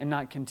and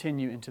not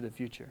continue into the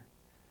future.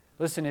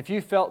 Listen, if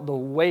you felt the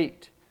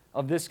weight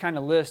of this kind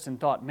of list and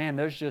thought, man,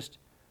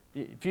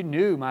 if you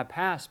knew my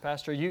past,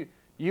 Pastor,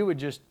 you would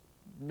just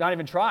not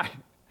even try.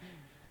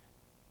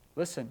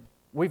 Listen,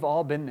 we've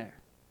all been there.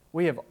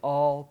 We have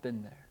all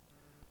been there.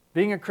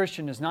 Being a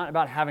Christian is not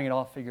about having it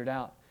all figured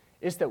out.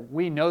 It's that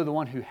we know the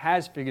one who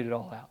has figured it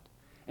all out.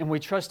 And we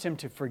trust Him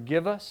to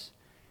forgive us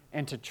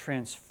and to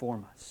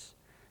transform us.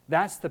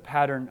 That's the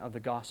pattern of the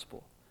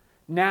gospel.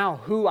 Now,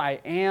 who I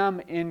am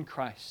in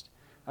Christ,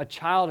 a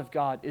child of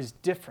God, is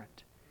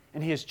different.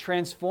 And He is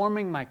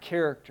transforming my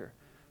character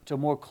to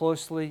more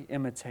closely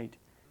imitate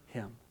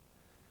Him.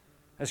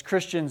 As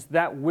Christians,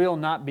 that will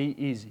not be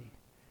easy.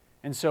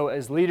 And so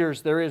as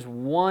leaders, there is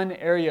one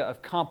area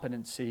of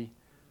competency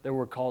that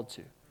we're called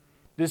to.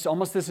 This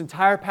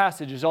entire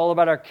passage is all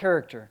about our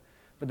character.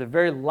 But the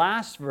very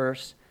last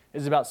verse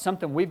is about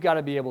something we've got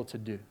to be able to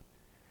do.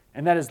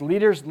 And that is,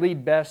 leaders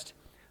lead best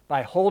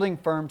by holding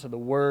firm to the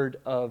Word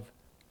of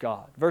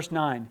God. Verse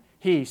 9,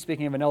 he,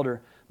 speaking of an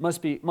elder,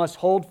 must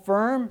hold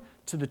firm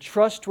to the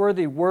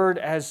trustworthy Word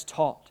as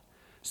taught,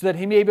 so that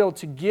he may be able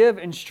to give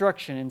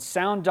instruction in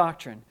sound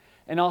doctrine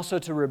and also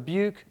to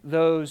rebuke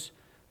those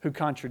who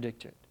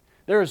contradict it.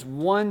 There is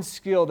one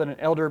skill that an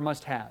elder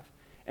must have,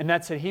 and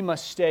that's that he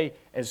must stay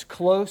as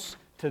close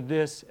to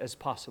this as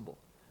possible.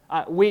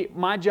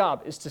 My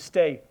job is to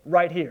stay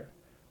right here,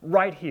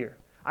 right here.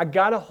 I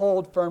got to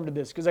hold firm to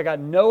this because I got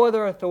no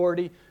other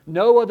authority,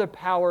 no other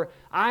power.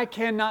 I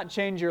cannot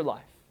change your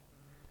life.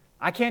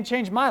 I can't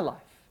change my life,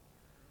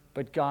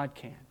 but God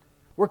can.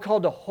 We're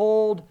called to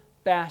hold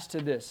fast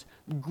to this,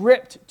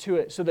 gripped to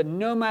it, so that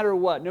no matter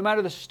what, no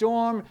matter the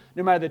storm,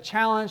 no matter the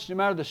challenge, no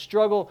matter the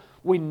struggle,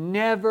 we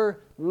never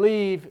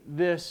leave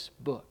this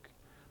book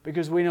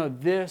because we know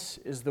this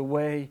is the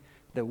way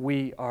that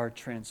we are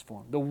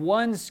transformed. The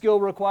one skill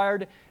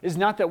required is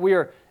not that we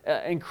are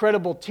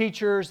incredible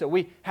teachers, that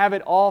we have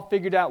it all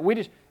figured out. We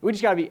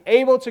just got to be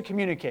able to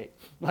communicate.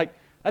 Like,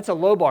 that's a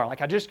low bar.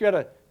 Like, I just got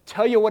to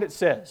tell you what it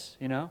says,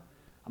 you know?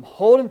 I'm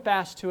holding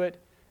fast to it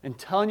and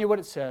telling you what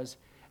it says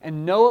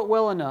and know it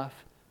well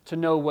enough to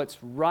know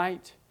what's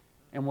right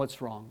and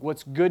what's wrong,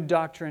 what's good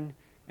doctrine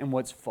and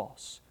what's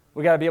false.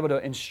 We got to be able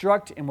to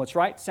instruct in what's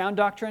right, sound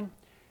doctrine,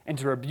 and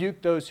to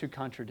rebuke those who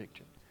contradict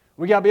it.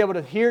 We got to be able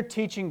to hear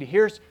teaching, to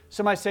hear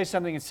somebody say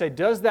something and say,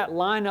 does that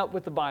line up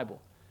with the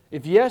Bible?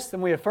 If yes,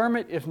 then we affirm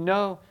it. If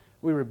no,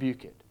 we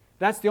rebuke it.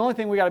 That's the only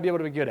thing we got to be able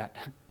to be good at.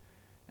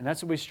 And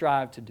that's what we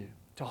strive to do,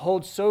 to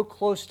hold so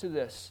close to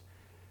this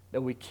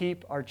that we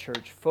keep our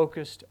church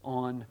focused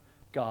on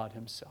God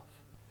Himself.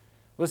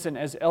 Listen,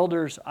 as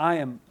elders, I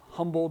am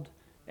humbled,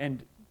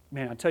 and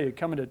man, I tell you,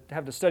 coming to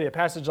have to study a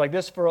passage like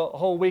this for a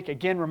whole week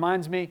again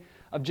reminds me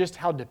of just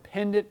how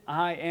dependent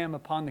I am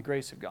upon the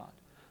grace of God.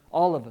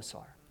 All of us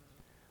are.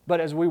 But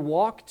as we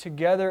walk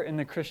together in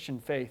the Christian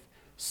faith,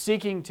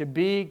 seeking to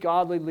be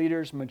godly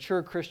leaders,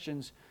 mature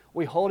Christians,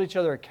 we hold each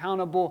other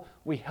accountable,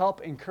 we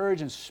help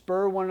encourage and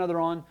spur one another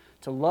on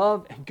to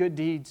love and good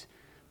deeds,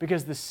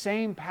 because the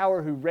same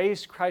power who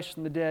raised Christ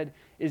from the dead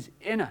is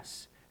in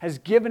us, has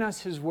given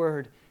us His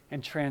Word,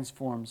 and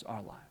transforms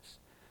our lives.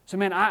 So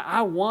man,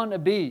 I want to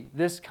be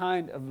this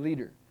kind of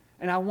leader.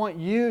 And I want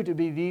you to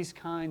be these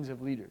kinds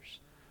of leaders.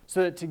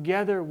 So that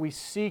together we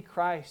see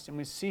Christ and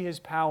we see His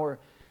power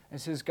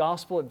as His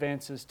gospel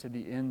advances to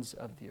the ends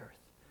of the earth.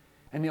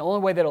 And the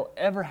only way that'll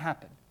ever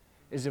happen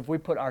is if we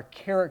put our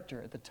character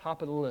at the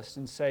top of the list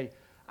and say,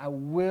 I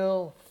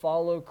will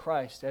follow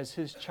Christ as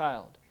His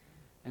child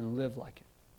and live like it.